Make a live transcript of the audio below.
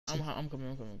I'm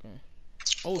coming.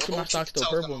 Oh shit, my stock's still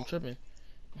purple. I'm tripping.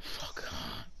 Fuck.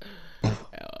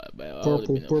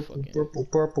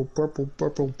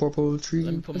 Purple tree.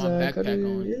 Let me put my backpack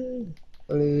on.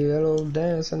 Yellow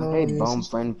dancing on. Hey, bum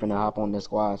friend finna hop on the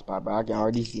squad spot, bro. I can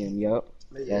already see him. Yup.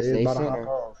 Yes, they center.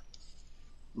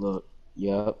 Look.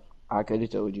 Yup. I could have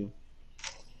told you.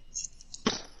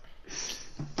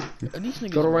 Are these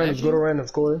niggas Go to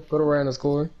randoms, Corey.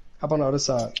 Corey. Hop on the other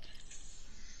side.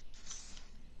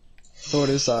 Go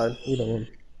to this side. Either one.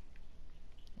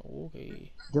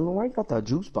 Okay. Dylan, why you got the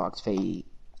juice box fade?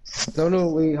 No,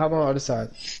 wait. Hop on the other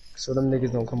side. So them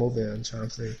niggas don't come over here and try to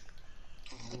play.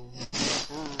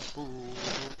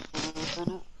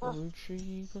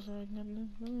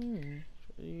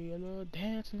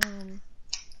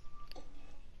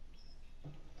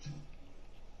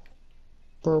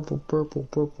 Purple. Bitch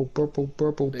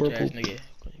ass nigga.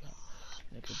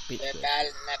 Nigga bitch.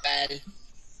 Metal.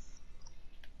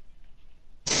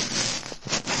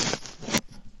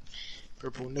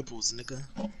 Purple nipples, nigga.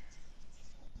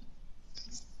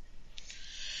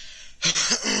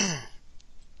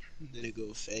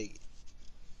 Nigga fake.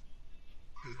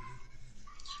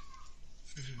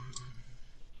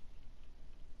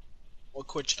 What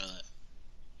court y'all at?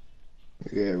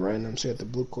 Yeah, random shit at the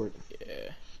blue court.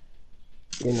 Yeah.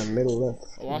 In the middle left.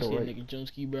 Oh, I see a nigga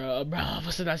Jumski, bro.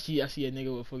 What's it? I see a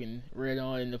nigga with fucking red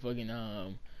on and the fucking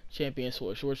champion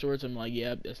short shorts. I'm like,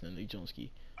 yeah, that's nigga Jumski.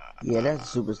 Yeah,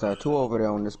 that's a superstar. Two over there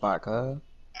on the spot, cuz.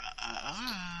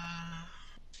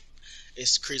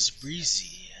 It's Chris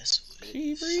Breezy. That's what it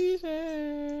is. Breezy.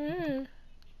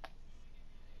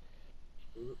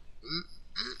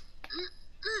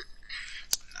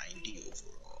 90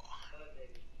 overall.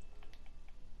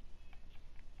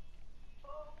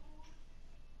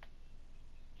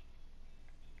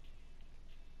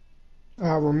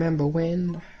 I remember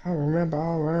when. I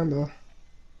remember.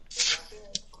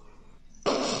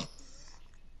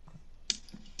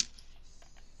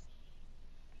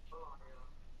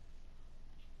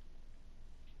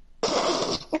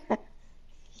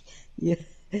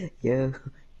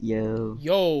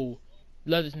 Yo,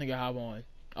 let this nigga hop on.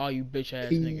 Oh, you bitch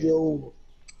ass nigga. Yo,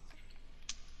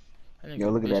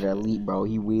 look at that elite, bro.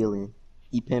 He wheeling.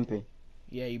 He pimping.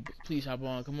 Yeah, please hop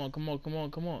on. Come on. Come on,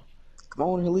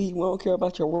 elite. We don't care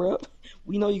about your rep.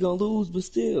 We know you're gonna lose, but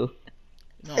still.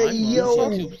 No, hey, yo.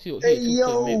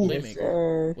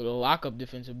 Playmaker with a lockup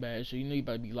defensive badge, so you know you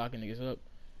about to be locking niggas up.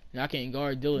 Now I can't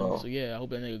guard Dylan, so yeah, I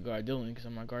hope that nigga guard Dylan because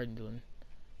I'm not guarding Dylan.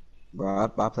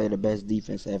 Bro, I play the best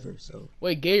defense ever, so.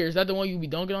 Wait, Gator, is that the one you be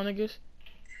dunking on niggas?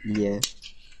 Yeah.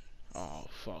 Oh,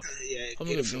 fuck. Yeah, I'm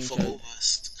gonna game chat. I'm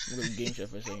gonna game chat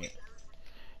for a second.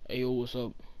 Hey, yo, what's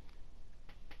up?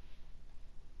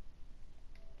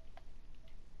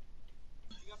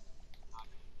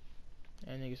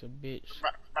 That nigga's a bitch.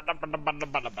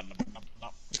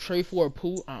 Trade for a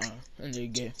pool? That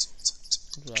nigga gay.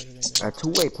 A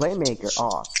two-way playmaker.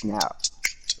 Oh, snap.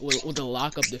 With the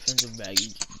lock-up defensive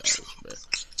baggage, bro.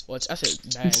 Well, I said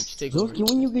badge. Take over.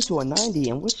 When you get to a 90,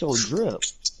 and what's your drip?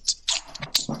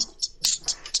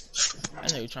 That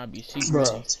nigga trying to be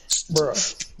secret. Bro,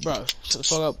 shut the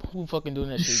fuck up. Who fucking doing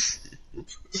that shit?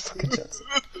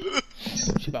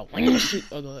 She about winging shit.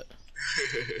 Oh, go ahead.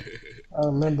 I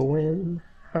remember when.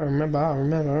 Bro,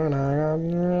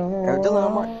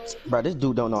 this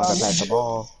dude don't know how to pass the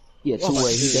ball. Yeah,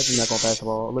 two-way. He definitely not gonna pass the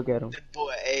ball. Look at him. That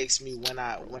boy asked me when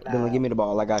I. Dylan, give me the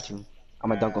ball. I got you. I'm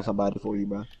gonna dunk on somebody for you,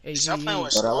 bro. Hey, y'all playing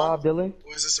with throw the lob, Dylan?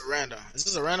 Or is this a random? Is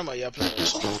this a random or y'all playing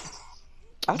with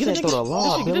I said throw the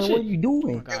lob, Dylan. What are you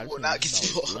doing? Oh God, it will not get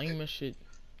the ball. Lame as shit.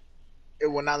 It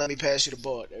will not let me pass you the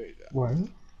ball. There you go. What?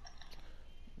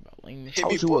 Hit me, boy.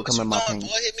 What you doing, boy?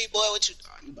 Hit me, boy. What you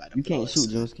doing? You can't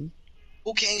shoot, Junsky.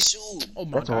 Who can't shoot? Oh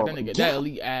my God, that nigga, that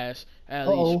elite ass,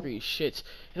 elite street shit.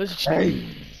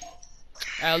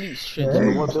 Elite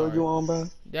shit. What build you on, bro?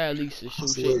 That elite shit.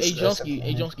 Hey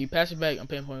Jonesky, pass it back. I'm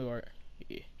paying point guard.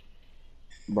 Yeah.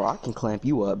 Bro, I can clamp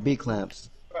you up, big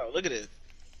clamps. Bro, look at it.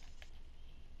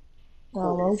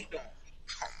 Oh my God,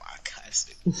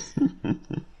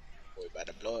 boy, about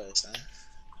to blow us, huh?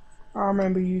 I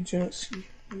remember you, gents. You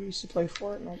used to play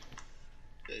Fortnite.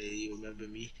 Hey, you remember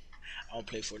me? I don't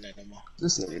play Fortnite no more.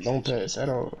 This nigga don't pass at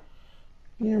all.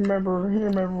 You remember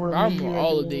where I remember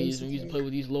all the days when we used to play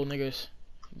with these little niggas,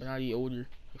 but now you older.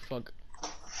 Fuck.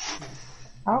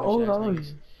 How old are you?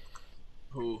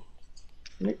 Who?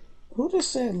 Who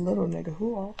just said little nigga?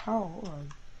 How old are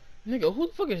you? Nigga, who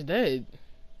the fuck is that?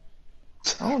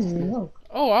 I don't even know.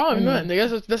 Oh, I don't even know.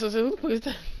 Nigga, that's what I said. Who the fuck is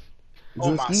that?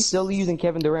 Junsky still using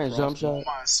Kevin Durant's jump shot. Oh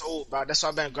my soul, bro. That's why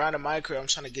I've been grinding my career. I'm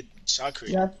trying to get shot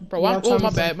career. Bro, my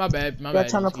bad. Y'all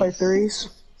trying to play threes?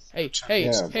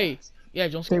 Hey. Yeah,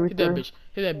 Jonesy, hit that bitch.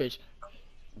 Hit that bitch.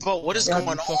 Bro, what is You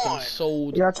going fucking on?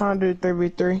 sold. Y'all trying to do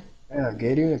 3v3? Damn,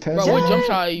 Gator and pass. Bro, what jump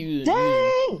shot are you using?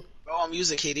 Dang! Bro, I'm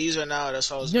using KDs right now. That's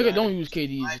all I was Nigga, doing. don't use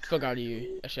KD. Fuck out of here.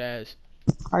 That's your ass.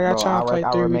 Are y'all Bro, trying to play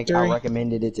I 3v3?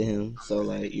 recommended it to him. So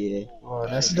like, yeah. Oh,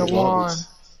 that's The one.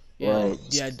 Yeah, Right.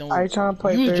 yeah, don't. Are you trying to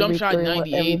play Use 3v3 jump shot with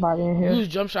 98. everybody in here? Use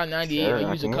jump shot 98 Sure, or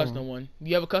I use a can. custom one. Do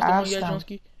you have a custom one yet, Ask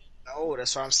them. Jonsky? No,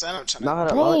 that's what I'm saying. I'm trying to.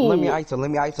 No, Bro. let me ISO. Let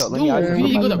me ISO. Let me Dude, ISO. we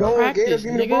need to go to Bro, practice, Gator,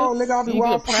 give me the ball, nigga. I'll be We need to go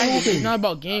wild to practice. It's fucking not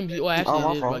about games. Well, actually,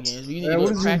 my it is fault. about games. But you need Man, to what go is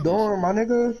to you practice. doing, my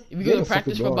nigga? If you go to Gator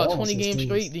practice for fucking about dog. 20 Almost games 16.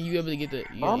 straight, then you able to get the.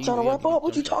 I'm trying to wrap up.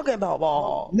 What you talking about,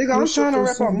 ball? Nigga, I'm Who's trying to your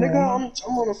rap up, person, nigga. man?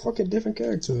 I'm on a fucking different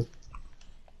character.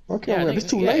 Okay, Yeah, rap. It's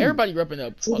too yeah, late. everybody repping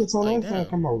up. Fuck, it's on Like, iPhone. damn.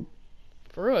 Come on.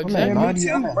 For real, I'm exactly. at Me 90, too,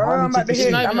 I'm at bro. I'm about to 90. It's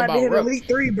hit. not I'm even about to about hit rep. Elite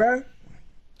 3, bro.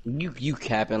 You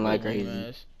capping like Lame crazy.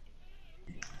 ass.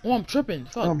 Oh, I'm tripping.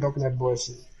 Fuck. I'm ducking that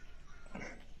bullshit.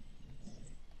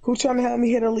 Who trying to help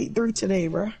me hit Elite 3 today,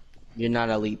 bro? You're not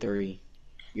Elite 3.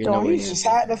 You're Don't nowhere you near. just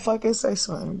had to fucking say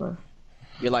something, bro.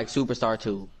 You're like Superstar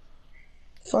 2.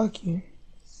 Fuck you.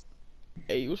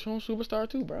 Hey, what's wrong with Superstar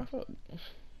 2, bro? Fuck.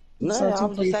 No, So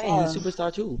I'm just saying he's 2.5.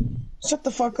 Superstar 2. Shut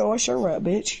the fuck up. What's your rap,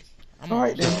 bitch? I'm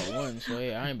Alright, on then. one, so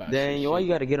yeah, I ain't about to Then say why shit.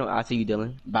 you gotta get him? I see you,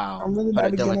 Dylan. Bow. I'm really Hold about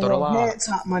up, to get Dylan. a Throw the little lie. head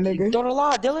top, my nigga. Throw the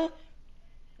lie, Dylan.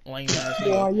 Lame ass Yeah,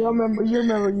 nigga. you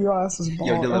remember your ass was bald.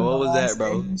 Yo, Dylan, what was that,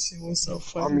 bro? That shit was so I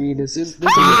funny. mean, this is the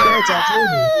character I told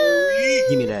you.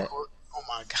 Give me that. Oh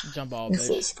my god. Jump ball, It's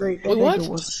so bitch. great. That Wait, what? nigga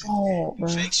was bald, bro.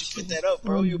 Fakes, you put that up,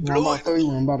 bro. You I'm blew about it. to throw you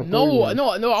one. I'm about to throw you No, one.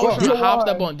 no, I was trying to hop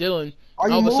step on Dylan. Are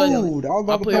you All of a sudden, moved? I was I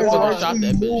about to play a play fucking hard. shot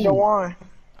that bitch. Jawan,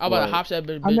 I'm about to hop that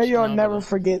bitch. I know you'll and I'm never gonna-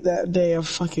 forget that day of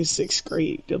fucking 6th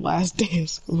grade, the last day of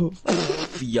school.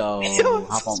 Yo, Yo,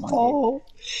 hop on my dick. bald.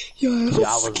 Yo, Yo,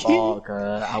 I was bald, cuz.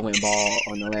 I went bald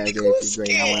on the last day of 6th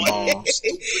grade. I went bald.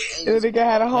 The nigga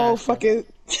had a whole fucking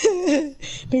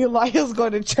nigga like he was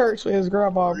going to church with his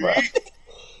grandma, bro.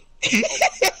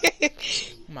 Oh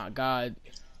my god.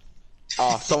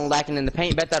 Oh, someone lacking in the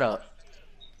paint. Bet that up.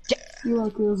 You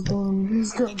like he was going with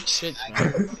his grandma. Shit, I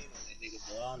man.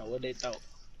 don't know what they thought.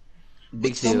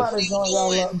 Big steals. Somebody join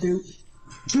y'all up, dude. Yeah,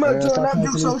 Somebody join stop up, passing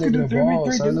dude, this so we can nigga do the ball,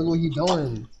 3v3, son. dude. Look what he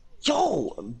doing.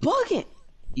 Yo, bugging.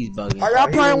 He's bugging. Are y'all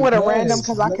He playing with a don't random? pass.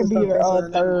 Cause I can be Never your stop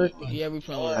passing third. Yeah, we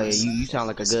playing with Oh, yeah, you sound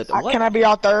like a good. Can What? I be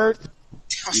your third?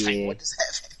 I was like, Yeah. what is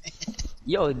happening?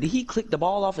 Yo, did he click the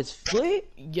ball off his foot?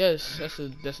 Yes, that's a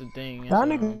thing. That That's a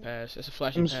nigga- pass. That's a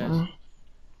flashing I'm pass. sorry.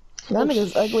 That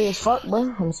nigga's ugly as fuck,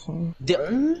 bro. I'm sorry.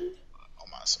 Oh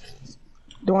my soul.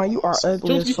 Dwayne, you are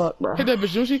ugly as Jonesy, fuck, bro. hit that bitch,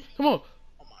 Jonesy. Come on,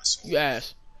 Oh my soul. you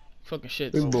ass. Fucking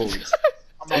shit. This bro. bull.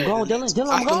 I'm going, Dylan. Dylan,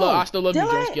 I I'm still going. I still love you,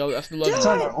 Dylan. Jonesy. I still love I'm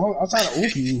you. trying to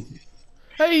oop you.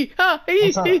 Hey, hey,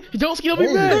 I'm sorry. hey, Jonesy, don't be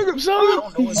Hey. mad. I'm sorry.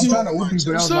 I'm trying to oop you, but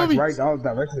I was Sorry. like right. I was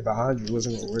directly behind you. It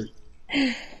wasn't gonna work.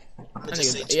 That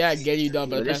nigga, yeah, I get you, dog,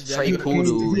 Yo, but this that's Trey that.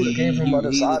 Poodle, He came from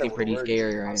other he side looking of pretty the word.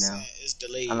 scary right now. It's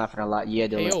delayed. I'm not gonna lie. Yeah,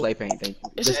 Dylan, Hey, yo. play paint, thank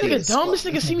you. Is this nigga dumb? This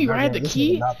nigga see me right at the This nigga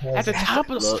key, not passing. at the top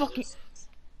of the Look. fucking.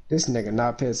 This nigga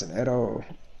not passing at all.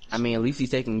 I mean, at least he's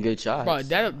taking good shots. Bro,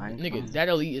 that I ain't nigga, lying. that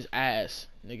elite is ass,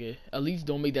 nigga. Elites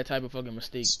don't make that type of fucking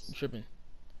mistake. You tripping?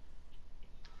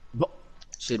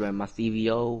 Shit, man, my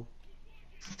CVO.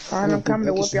 Fine, I'm coming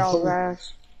to whoop y'all's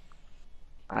ass.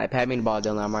 Alright, pat me the ball,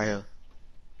 Dylan. I'm right here.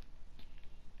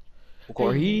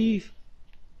 Corey.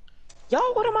 Yo,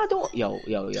 what am I doing? Yo.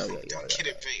 Get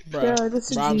it, babe. Bro, Yeah,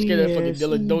 this is I'm scared of fucking GS.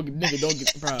 Dylan. Don't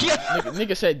get, bro.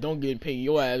 Nigga said don't get paid.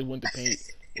 Your ass went to paint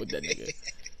with that nigga.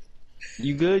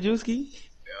 You good, Juski?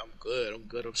 Yeah, I'm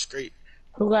good. I'm straight.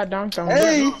 Who got dunked on?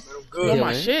 Hey, I'm Oh good.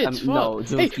 my shit, fuck. No,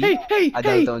 Hey, Juski. hey. I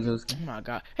dunked on Juski. Oh my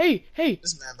god. Hey.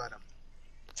 This man about him.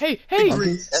 Hey.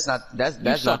 That's not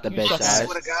suck, the you best suck. I shot.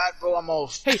 swear to God, bro, I'm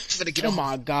off. Hey. I'm finna get Oh off.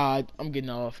 my god. I'm getting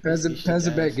off. pass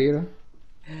it back, Gator.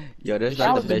 Yo, that's That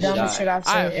not was the the best dumbest shit shot.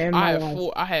 I've seen in my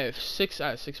life. I have 6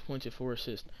 points and 4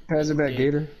 assists. Pass it back, Yeah.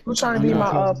 Gator. Who trying to be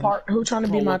my part? Who trying to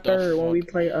be Bro, my what the third when fuck? we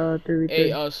play 3v3?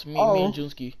 Hey, us, me and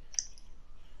Junski.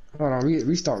 Hold on,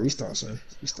 restart, son.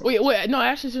 Restart. Wait, no,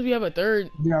 actually, since we have a third,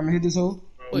 Yeah, I'm gonna hit this hole.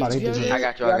 I'm about to hit this hole. I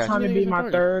got you. Y'all I got trying you. to be my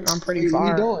third? I'm pretty What you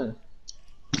far. doing?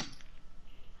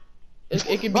 it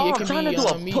could be, Bro, I'm it could trying to be do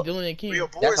a me, put- Dylan, and King. Real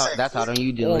boys That's out on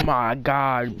you, Oh Dylan. my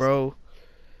god, bro.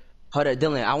 Hold up,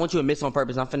 Dylan. I want you to miss on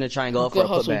purpose. I'm finna try and go up for Good a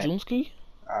hustle, putback. Junski.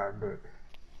 Alright, good.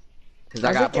 Cause I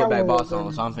I got think I putback will boss on,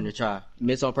 win. so I'm finna try.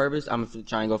 Miss on purpose. I'm finna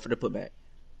try and go for the putback.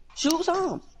 Shoot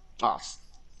some. Oh,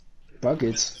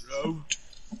 Buckets. bro,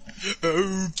 Yeah,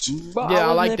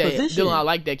 I wasn't like in that. position. Dylan, I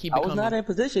like that. Keep I it was coming. not in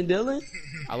position, Dylan.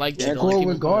 I like that. That Dylan. Cole Keep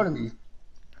was it coming. guarding me.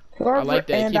 Whoever like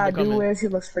that. and Keep I it do coming. is he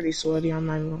looks pretty sweaty. I'm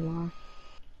not even gonna lie.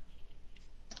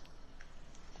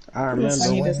 I remember.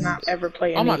 So he when does not ever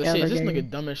play I'm any about to say, other is this game. nigga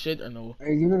dumb as shit or no?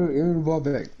 Hey, give me the ball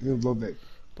back. Give me the ball back.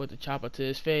 Put the chopper to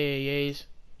his face.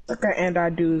 Look at and I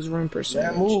do's room Yeah,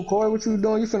 percentage. move, Corey. What you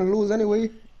doing? You finna lose anyway.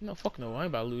 No, fuck no. I ain't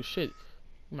about to lose shit.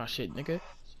 My shit, nigga.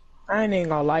 I ain't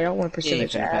gonna lie, y'all want He ain't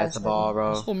percentage finna pass ass. the ball,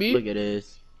 bro. Who, me? Look at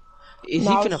this. Is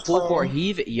No, he I finna was full court playing.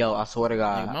 heave? Yo, I swear to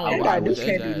God. Nigga, my I And one I watch do was this.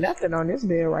 can't ass. do nothing on this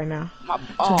bed right now.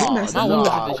 Oh, messed My up. one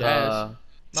Nah, percentage ass.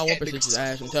 My 1% is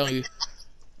ass. I'm telling you.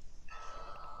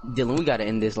 Dylan, we gotta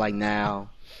end this like now.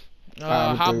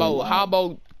 How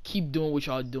about keep doing what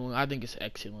y'all doing? I think it's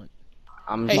excellent.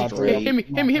 I'm Hey, straight. hit me.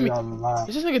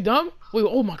 Is this nigga dumb? Wait,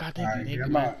 oh my god, thank you,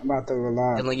 man. I'm about to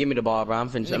rely. Dylan, give me the ball, bro. I'm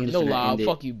just No finna lie, end it.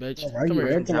 fuck you, bitch. Why Come you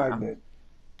here. acting like that?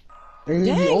 They leave me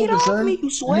Dang, get open, off son. me, you They leave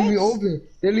me sweats. open.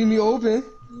 They leave me open.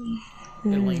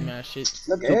 That lame ass shit.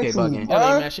 Look 2K at bugging. you, That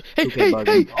lame huh? ass shit. Hey, Okay, hey, bugging.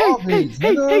 hey, hey, Garbage, hey,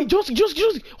 hey, nigga. hey,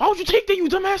 Jonesy, why would you take that, you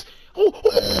dumbass?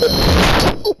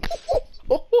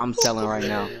 I'm selling right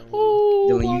now. Oh,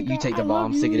 Dylan, my you God, take the I ball. love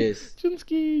I'm sick of you. this.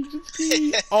 Jinsky.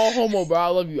 All homo, bro. I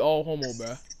love you. All homo,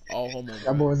 bro. All homo,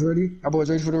 Y'all bro. boys ready? Y'all boys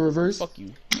ready for the reverse? Fuck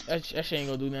you. That shit ain't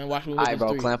gonna do nothing. Watch me hit Alright, this bro.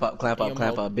 three. Clamp up. In your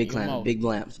mouth. Big In your clamp. mouth. Big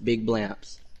blamps. Big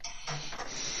blamps.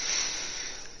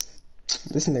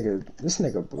 This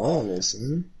nigga blowing this,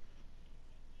 man.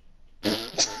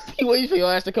 He waiting for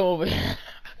your ass to come over here.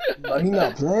 But he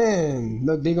not playing.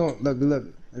 Look, they gon' look.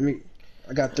 Let me.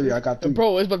 I got three.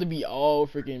 Bro, it's about to be all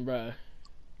freaking, bro.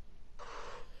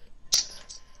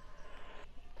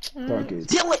 Fuck it.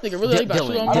 This nigga really about to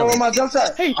shoot on I me. don't want my jump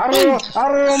shot. Hey, I don't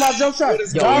want my jump shot.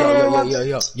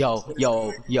 Yo.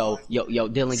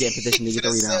 Dylan, get in position to get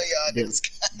the rebound.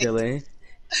 Dylan.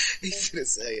 He finna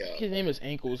say y'all. His name is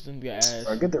Ankles. This nigga ass.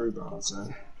 Alright, get the rebound,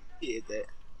 son. He hit that.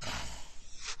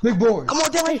 Big boy. Come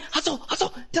on, Dylan. Hustle.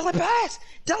 Dylan, pass.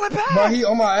 But he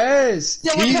on my ass.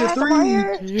 Dylan, He need a pass on my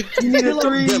hair. three. He need a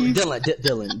three.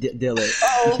 Dylan.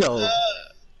 Yo.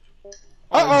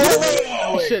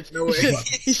 Uh-oh.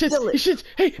 He shits.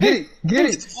 Hey, Get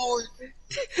it.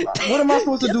 What am I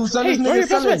supposed to do, son? This nigga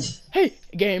selling. Hey,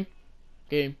 game.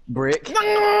 Brick.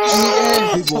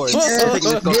 Yeah. Big boy. Get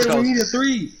him, we need a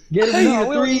three. Get him,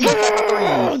 we need a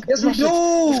three. Yes, we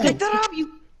do. Take that up, you.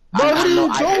 Bro, what are you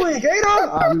doing, Gator?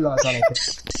 Ah, we lost. I don't care.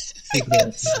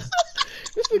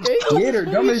 This nigga Gator,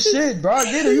 dumb as shit, bro.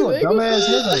 Gator, you a dumbass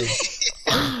nigga.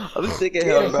 I'm sick of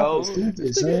him, bro.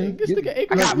 Stupid, son. This nigga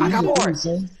Ankles. I got more.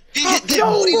 He hit that.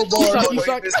 Yo, He he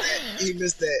suck. He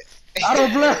missed that. I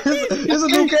don't blame. There's a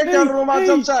new character on my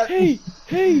jump shot. Hey.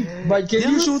 But can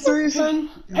you shoot three, son?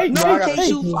 Hey, No, no, I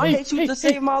can't shoot to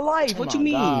save my life. What you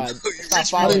mean? Stop I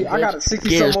following, got a bitch. 60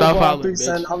 Gator, some stop over on following, three,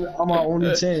 son. bitch. I'm my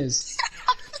only chance.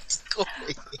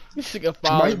 This nigga But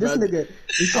following, this bro. nigga,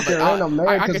 he's fucking I- random I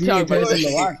man can because he tell ain't by passing this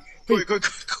the line. Quick.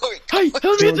 Hey,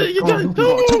 help me, you got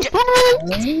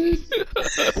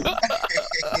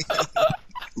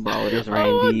Bro, this Oh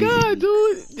rain my be god,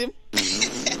 dude.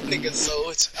 Nigga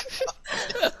sold.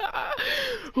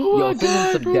 Oh Yo, my send him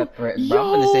god, some bro. death threats, bro. I'm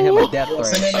gonna send him a death Send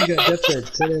threat. that nigga a death threat.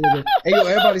 Send that nigga. Hey, yo,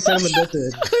 everybody send him a death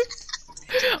threat.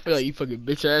 I'm like, you fucking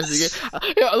bitch ass nigga.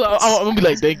 Yeah, I'm gonna be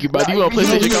like, thank you, bro. Do you want a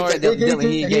PlayStation card? Dylan,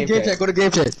 he ain't game check. Go to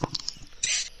game check.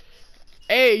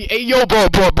 Hey, yo, bro.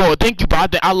 Thank you, bro.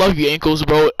 I love you, Ankles,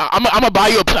 bro. I'm gonna buy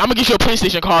you I'm gonna get you a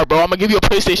PlayStation card, bro. I'm gonna give you a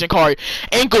PlayStation card.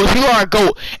 Ankles, you are a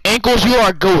goat. Ankles, you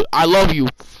are a goat. I love you.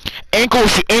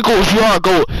 Ankles, you are a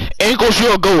goat. Ankles,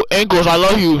 you're a goat. Ankles, I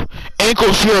love you.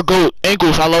 Ankles, you're a goat.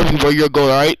 Ankles, I love you, bro. You're a goat,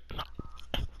 alright?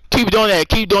 Keep doing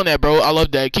that, bro. I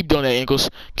love that. Keep doing that, Ankles.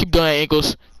 Keep doing that,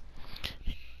 Ankles.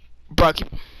 Bro, keep...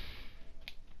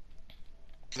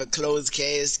 The closed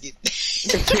casket.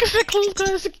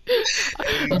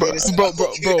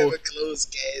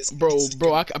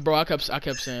 Bro, I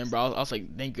kept saying, bro, I was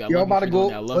like, thank you. Yo, I'm about to go.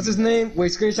 What's his name?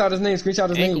 Wait, screenshot his name.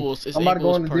 Ankles. It's I'm about to go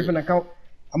on a Ankles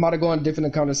different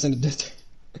account. And send a death.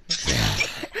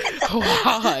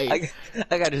 Why?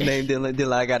 I got his name,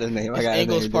 Dylan. I got his name.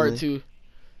 Ankles part 2.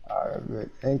 Alright, man.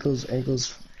 Ankles.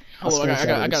 Hold on,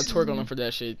 I got twerk on him for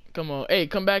that shit. Come on, hey,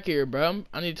 come back here, bro.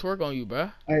 I need to twerk on you, bro.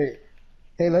 Hey,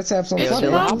 let's have some Hey, fun.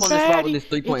 Dylan, man. hop on this spot with this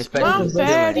 3-point specialist.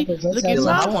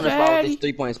 Dylan, hop on this spot with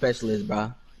this 3-point specialist,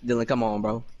 bro. Dylan, come on,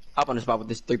 bro. Hop on the spot with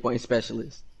this 3-point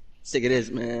specialist. Sick of this,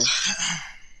 man.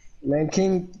 Man,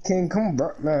 King, come on,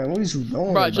 bro. Man, what is you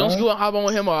doing, Bro, Jones, you want to hop on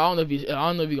with him, or I don't know if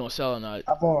he's gonna sell or not.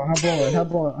 Hop on with him.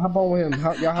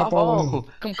 Y'all hop on with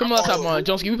him. Come on, let's hop on.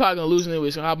 Jones, we probably gonna lose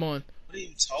anyway, so hop on. What are you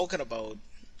talking about?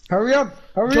 Hurry up.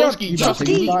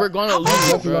 Jonesky, we're gonna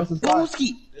lose, bro.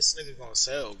 Broski. This nigga gonna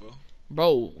sell, bro.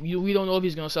 Bro, we don't know if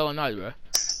he's gonna sell or not, bro.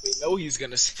 We know he's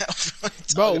gonna sell.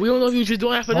 Bro, we don't know if he was just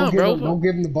doing that for them, bro. Don't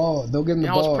give him the ball. Don't give him the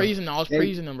I ball. was praising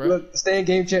him, bro. Look, stay in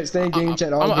game chat. Stay in game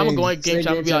chat. I'm gonna go in Stay game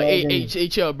chat. I'm gonna be like, hey, all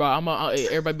chill, bro.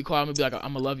 Everybody be quiet. I'm gonna be like,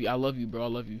 I'm gonna love you. I love you, bro. I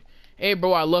love you. Hey,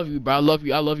 bro, I love you, bro. I love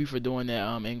you. I love you for doing that,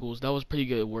 Ankles. That was pretty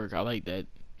good work. I like that.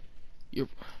 You're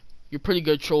pretty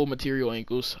good troll material,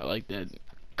 Ankles. I like that.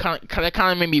 That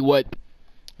kind of made me wet.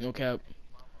 No cap.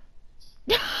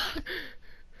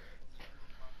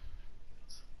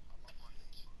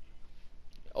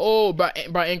 Oh, bro,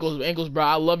 Ankles, bro.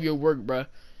 I love your work, bro.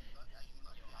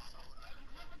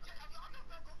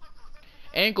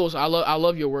 Ankles, I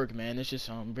love your work, man. It's just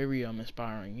very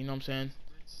inspiring. You know what I'm saying?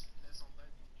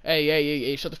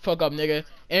 Hey, shut the fuck up, nigga.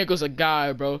 Ankles a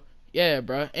guy, bro. Yeah,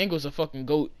 bro. Ankles a fucking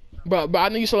goat, bro. I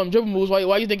know you saw them dribble moves.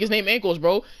 Why you think his name Ankles,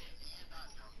 bro?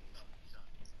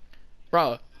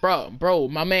 Bro.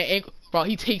 My man Ankles, bro.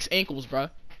 He takes ankles, bro.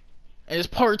 And it's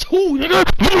part 2,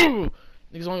 nigga.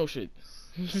 Niggas on your shit.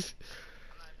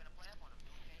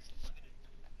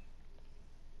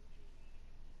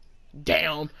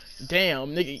 Damn,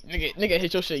 nigga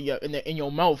hit your shit in your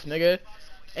mouth, nigga,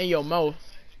 in your mouth.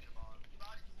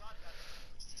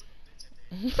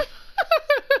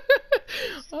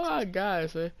 Oh my god,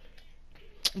 son.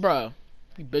 Bro,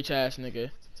 you bitch ass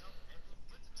nigga.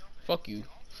 Fuck you.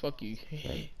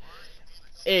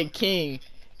 Egg King,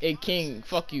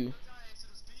 fuck you.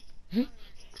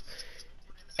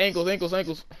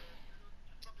 Ankles.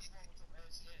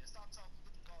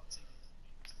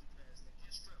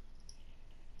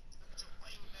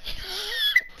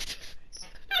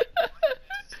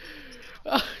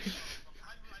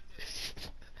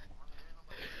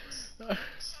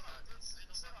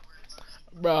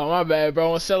 Bro, my bad,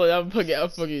 bro. I'm selling. I'm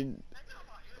fucking.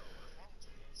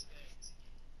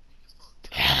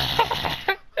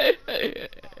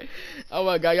 Oh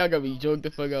my god, y'all gotta be joking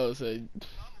the fuck out, son.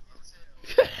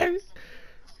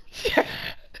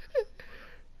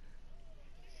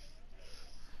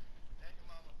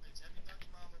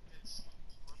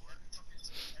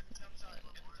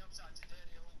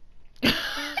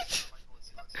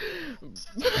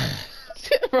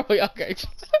 Bro, y'all got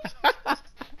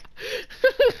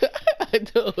I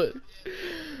do it.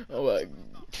 Oh my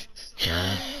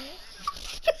god.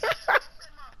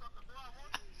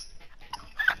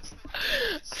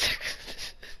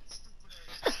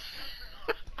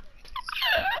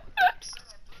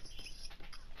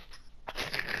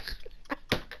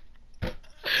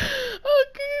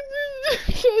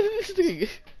 Okay,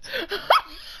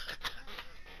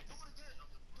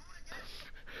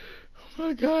 oh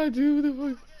my god, dude, what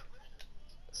the fuck?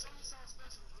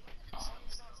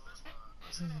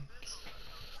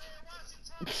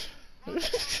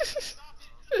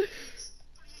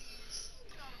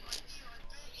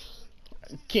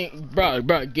 Can't, bro,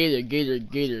 Gator,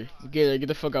 get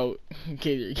the fuck out.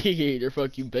 Gator,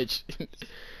 fuck you, bitch.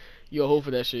 You a hoe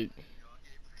for that shit.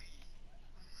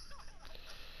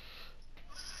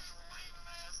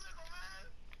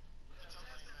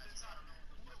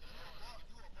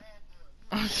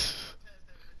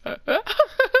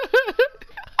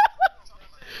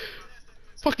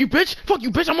 Fuck you,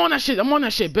 bitch. I'm on that shit,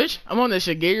 bitch. I'm on that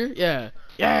shit, Gator.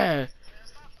 Yeah.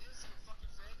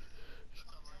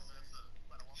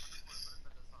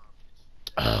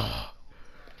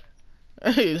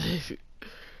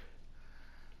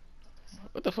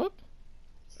 What the fuck?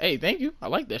 Hey, thank you. I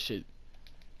like that shit.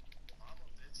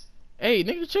 Hey,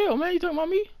 nigga, chill, man. You talking about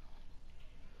me?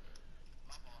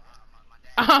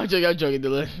 I'm joking,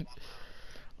 Dylan.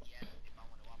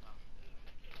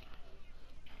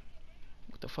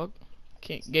 What the fuck?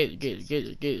 Can't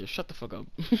Gator. Shut the fuck up.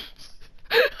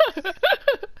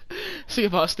 See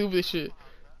about stupid shit.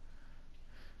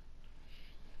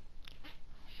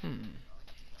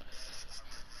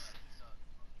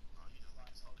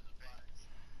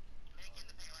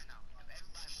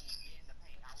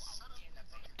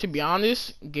 To be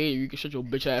honest, Gator, you can shut your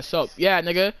bitch ass up. Yeah,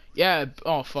 nigga. Yeah.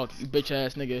 Oh fuck, you bitch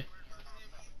ass nigga.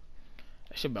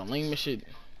 That shit about lame as shit.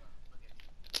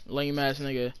 Lame ass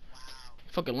nigga.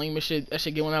 Fucking lame as shit. That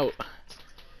shit going out.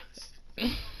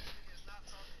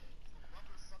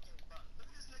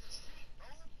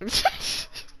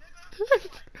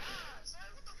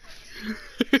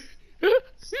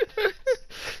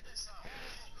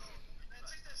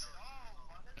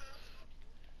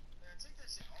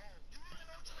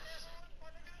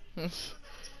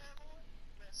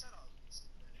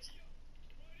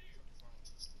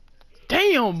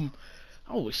 Damn!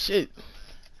 Oh shit.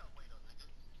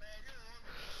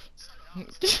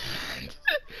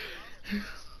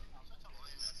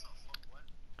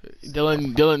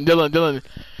 Dylan.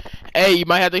 Hey, you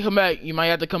might have to come back. You might,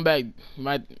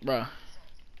 bruh.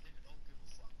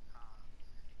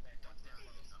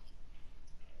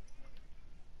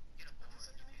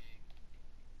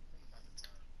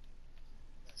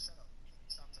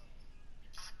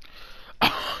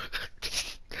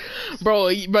 Bro,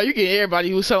 you get everybody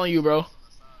who's selling you, bro.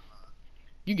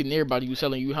 You getting everybody who's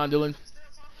selling you, huh, Dylan?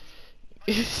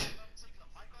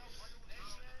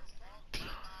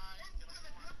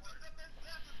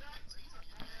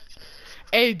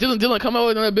 Hey, Dylan, come out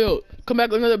with another build. Come back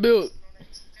with another build.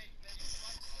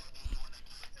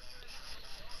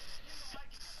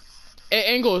 Hey,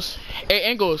 Angles. Hey,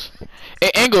 Angles.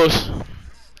 Hey, Angles.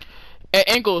 Hey,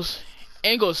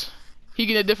 Angles. He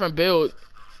get a different build.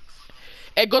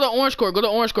 Hey, go to orange court. Go to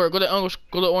orange court. Go to orange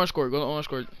court. Go to orange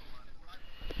court.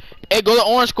 Hey, go to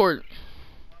orange court.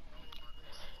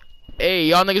 Hey,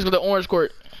 y'all niggas go to orange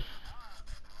court.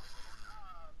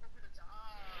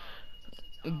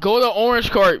 Go to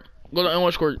orange court. Go to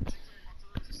orange court.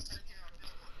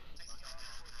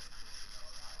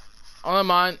 On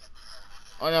mine.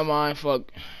 On mine.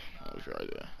 Fuck. I was right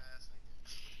there.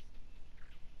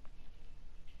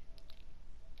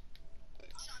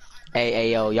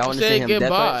 Hey, yo, y'all want to send him death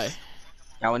threats?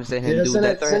 Y'all want to send him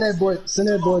death threats? Send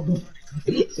that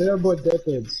boy death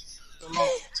threats.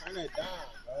 Turn that down,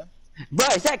 bro. Bro,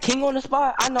 is that King on the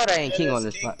spot? I know that ain't King on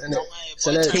the spot.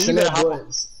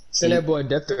 Send that boy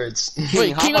death threats.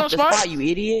 Wait, King on the spot? You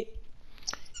idiot.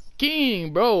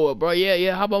 King, bro,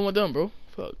 yeah. How about one done, bro?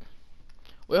 Fuck.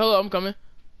 Wait, hold up, I'm coming.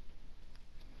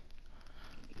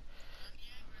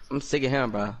 I'm sick of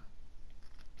him, bro.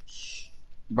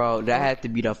 Bro, that had to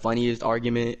be the funniest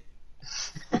argument.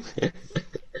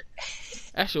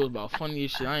 That shit was about funny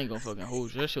as shit. I ain't gonna fucking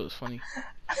hold you. That shit was funny.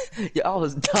 Yo, I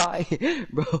was dying,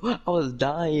 bro. I was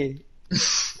dying.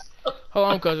 Hold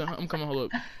on, cousin. I'm coming. Hold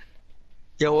up.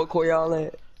 Yo, what court y'all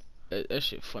at? That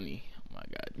shit funny. Oh my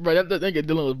god, bro. That nigga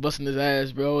Dylan was busting his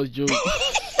ass, bro. It was joke.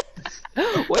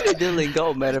 Where did Dylan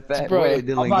go? Matter of fact, Bro, where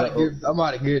did Dylan go? I'm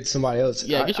about to give somebody else.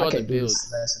 Yeah, get your other can't do build.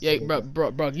 this Yeah,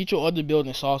 bro, get your other build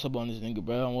and sauce up on this nigga,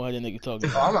 bro. I don't want that nigga talking.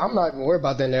 I'm not even worried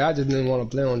about that nigga. I just didn't want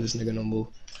to play on this nigga no more.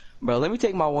 Bro, let me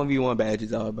take my 1v1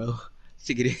 badges off, bro.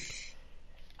 Sick of it.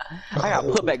 I got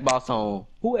putback boss on.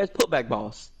 Who has putback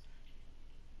boss?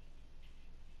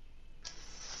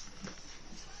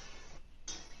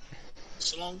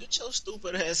 Shalom, get your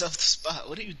stupid ass off the spot.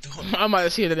 What are you doing? I might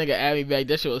have seen that nigga add me back.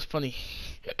 That shit was funny.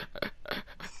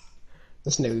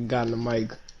 This nigga got in the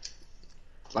mic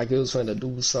like he was trying to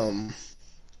do something.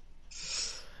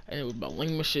 And it was about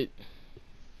lingua shit.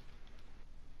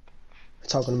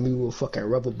 Talking to me with fucking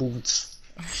rubber boots.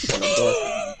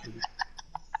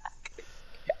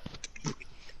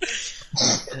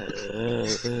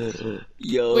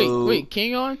 Yo. Wait,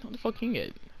 King on? What the fuck King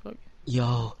at? Fuck.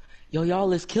 Yo,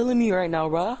 y'all is killing me right now,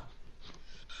 bro.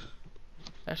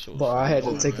 That shit was But I had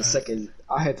to take man. a second.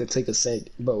 I had to take a second,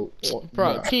 bro.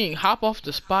 Bro, Nah. King, hop off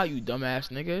the spot, you dumbass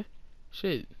nigga.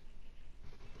 Shit.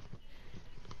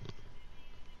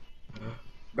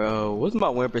 Bro, what's my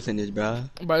win percentage, bro?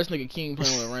 Bro, this nigga King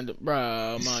playing with random.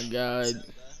 Bro, my god.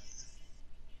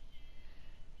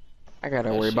 I gotta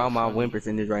That worry shit about my funny. win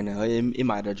percentage right now. It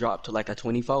might have dropped to like a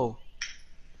 24.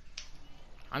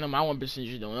 I know my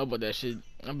 1% don't know about that shit.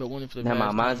 I've been winning for the Now my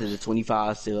past mine's times. is a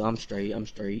 25 still. I'm straight.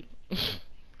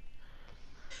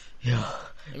 Yo,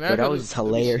 Hey, bro, that was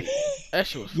hilarious. That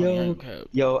shit was funny. I ain't gonna cap.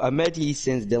 Yo, imagine he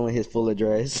sends Dylan his full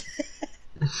address.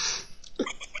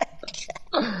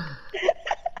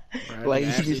 Bro, Like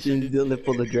that he nigga just sends Dylan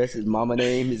full address, his mama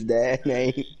name, his dad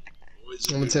name.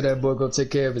 I'm gonna tell that boy go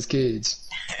take care of his kids.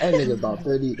 That nigga's about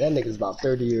 30. That nigga's about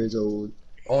 30 years old.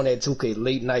 On that 2K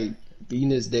late night, beating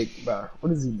his dick, bro.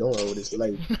 What is he doing with his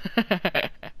life?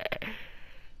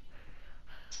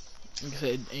 Nigga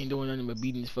said ain't doing nothing but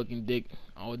beating his fucking dick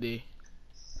all day.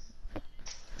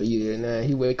 But yeah, nah,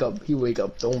 he wake up,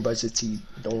 don't brush his teeth,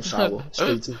 don't shower,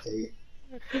 straight 2K.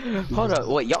 Hold up,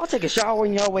 wait, y'all take a shower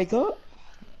when y'all wake up?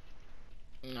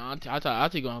 No, I'll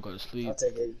take one and go to sleep. I'll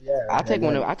take it, yeah. I take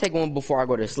one before I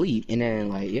go to sleep, and then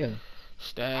like yeah.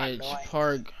 Stage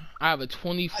Park. I have a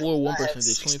 24 1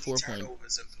 percentage,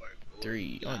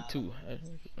 24.3 on 2.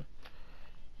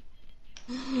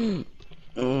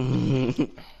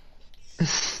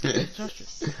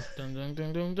 Dun, dun,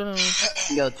 dun, dun, dun.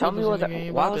 Yo, tell me Focus what on the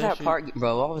game why about was that that shit. part,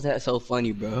 bro? Why was that so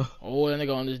funny, bro? Oh, that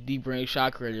nigga on this deep range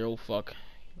shot creator. Oh fuck.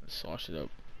 Let's sauce it up.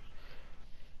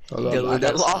 Hold up, Dylan,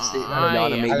 that lost it. Y'all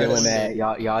done made I gotta Dylan send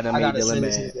mad. Y'all done made Dylan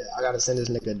mad. I gotta send this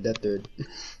nigga a death threat.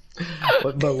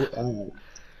 but Yo,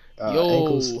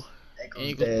 ankles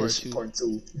Ankles part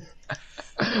two.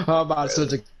 How about I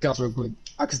switch accounts real quick?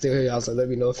 I can still hear y'all, so let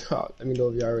me know if y'all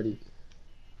ready.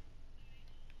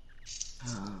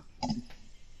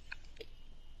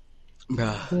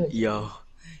 Bruh, yo.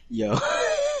 Yo,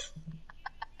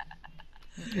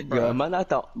 am I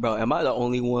the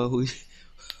only one who?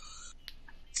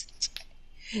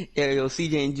 Yeah, yo,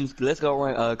 CJ and Juice, let's go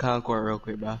run Concord real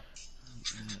quick, bro.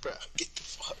 Bro, get the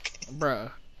fuck.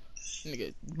 Bruh.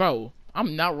 Nigga, bro,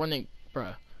 I'm not running,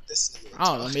 bruh. This nigga I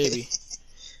don't know, maybe.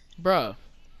 Bruh.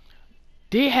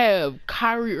 They have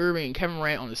Kyrie Irving and Kevin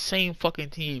Durant on the same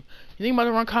fucking team. You think I'm about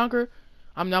to run conquer?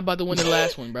 I'm not about to win the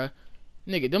last one, bruh.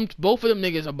 Nigga, both of them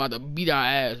niggas are about to beat our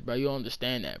ass, bruh. You don't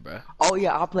understand that, bruh. Oh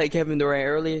yeah, I played Kevin Durant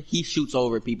earlier. He shoots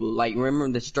over people. Like, remember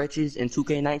the stretches in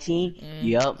 2K19?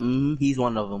 Yep, he's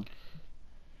one of them.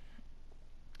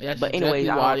 That's But exactly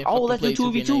anyways, why they let's do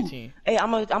fucking play 2v2. 2K19. Hey,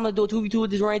 I'm gonna do a 2v2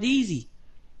 with this Rand Easy.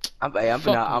 I'm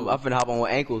finna hop on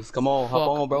with ankles. Come on, hop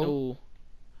on, bro. No.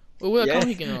 Wait, what account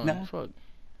he can on? Nah. Fuck.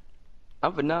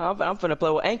 I'm finna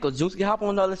play with ankles. Juice can hop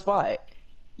on the other spot.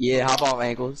 Yeah, hop off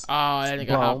ankles. Oh, that nigga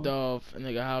Bro. hopped off. That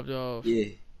nigga hopped off.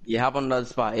 Yeah, hop on another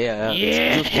spot. Yeah.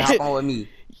 Yeah. Juice can hop on with me.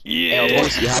 Yeah. Hey,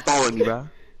 Boosty, hop on with me, bro.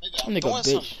 That nigga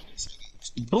bitch.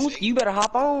 Boosty, you better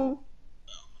hop on.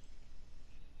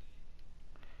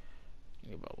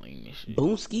 Nigga about lame this shit.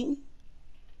 Boosty.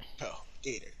 Bro,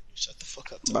 Gator, shut the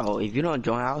fuck up. Bro, if you don't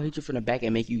join, I'll hit you from the back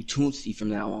and make you Toonsy from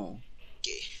now on.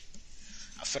 Yeah.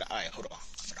 Alright, hold on. I'm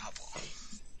finna hop on.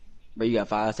 Bro, you got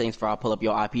 5 seconds before I pull up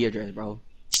your IP address, bro.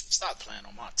 Stop playing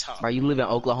on my top. Bro, you live in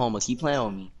Oklahoma. Keep playing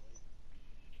with me.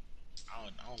 I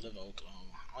don't live in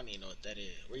Oklahoma. I don't even know what that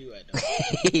is. Where you at, though?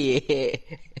 Yeah.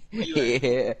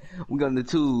 We got the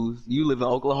twos. You live in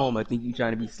Oklahoma. I think you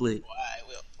trying to be slick.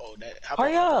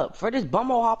 Hurry up. For this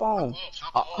bummo hop on.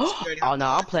 Oh, no,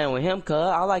 I'm playing with him, cuz.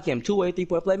 I like him. 2-way,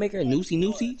 3-point playmaker.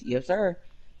 Noosie. Yes, sir.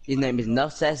 His name is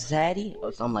Nuffsass Zaddy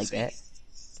or something like that.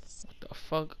 What the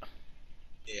fuck?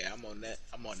 Yeah, I'm on that.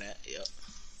 Yep.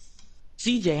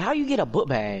 CJ, how you get a book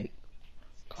bag?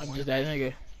 I'm just that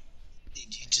nigga. He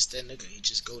just that nigga. He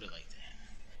just go to like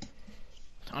that.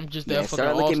 I'm just that fucking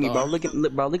sir, look at me, bro.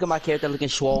 all-star. Look at my character looking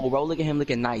swole, bro. Look at him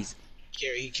looking nice.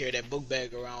 He carry that book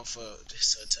bag around to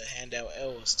hand out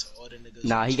L's to all the niggas.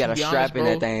 Nah, he got a strap in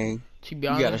that thing. To be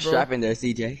You honest, got a strap in there,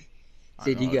 CJ.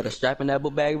 CJ, you got a strap in that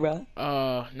book bag, bro?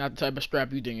 Not the type of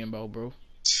strap you thinking about, bro.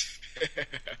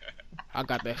 I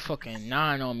got that fucking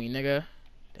 9 on me, nigga.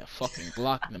 That fucking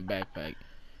Glock in the backpack.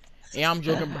 Hey, I'm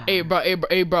joking. Hey, bro.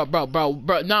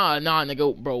 Nah,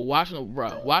 nigga, bro. Watch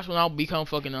when I become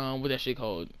fucking what that shit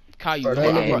called? Caillou. Bro,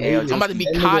 I'm about to be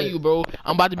Caillou, bro.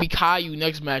 I'm about to be Caillou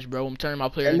next match, bro. I'm turning my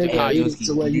player into Caillou.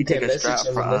 To where you can't message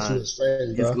him unless you his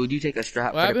friend, bro. Would you take a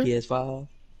strap What for the happened? PS5?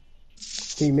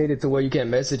 He made it to where you can't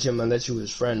message him unless you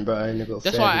his friend, bro. And go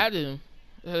That's why I added him.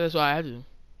 That's why I added him.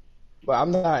 But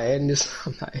I'm not adding this.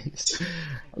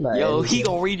 Yo, he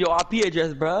gonna read your IP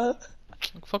address, bro.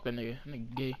 Fuck that nigga.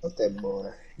 Nigga gay. Fuck that boy.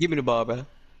 Give me the ball, bro.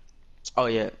 Oh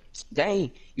yeah.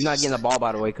 Dang, you're not getting the ball,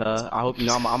 by the way, cuz. I hope you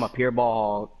know I'm a pure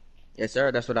ball hog. Yes,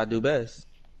 sir. That's what I do best.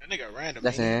 That nigga random.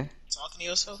 That's it. Talking to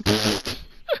yourself.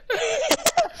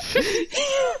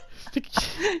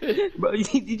 Bro,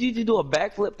 did you just do a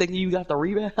backflip thinking you got the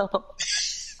rebound?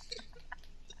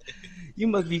 You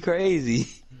must be crazy.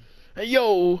 Hey,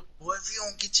 yo. What if you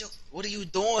don't get your? What are you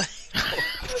doing?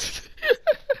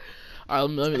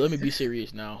 Alright, let me be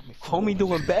serious now. Homie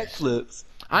doing backflips.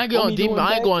 I ain't going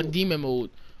demon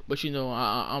mode, but you know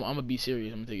I'm gonna be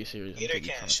serious. I'm gonna take it serious. Gator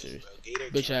can't shoot, bro.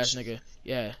 Gator Bitch can't ass shoot. nigga.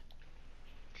 Yeah.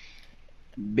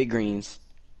 Big greens.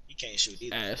 You can't shoot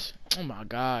either. Ass. Oh my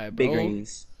god, bro. Big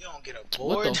greens. You don't get a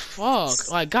board. What the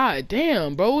fuck? Like, god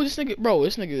damn, bro. This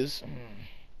nigga is.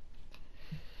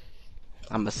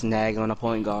 I'm a snag on a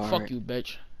point guard. Fuck you,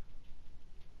 bitch.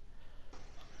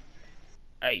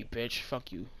 Hey, bitch.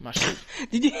 Fuck you. My shit.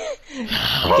 Did you?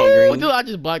 What did I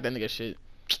just blocked that nigga shit?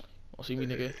 Oh, see me,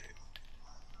 nigga.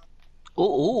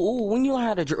 Ooh, when you learn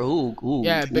how to ooh.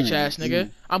 Yeah, bitch ass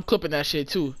nigga. I'm clipping that shit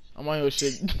too. I'm on your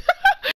shit.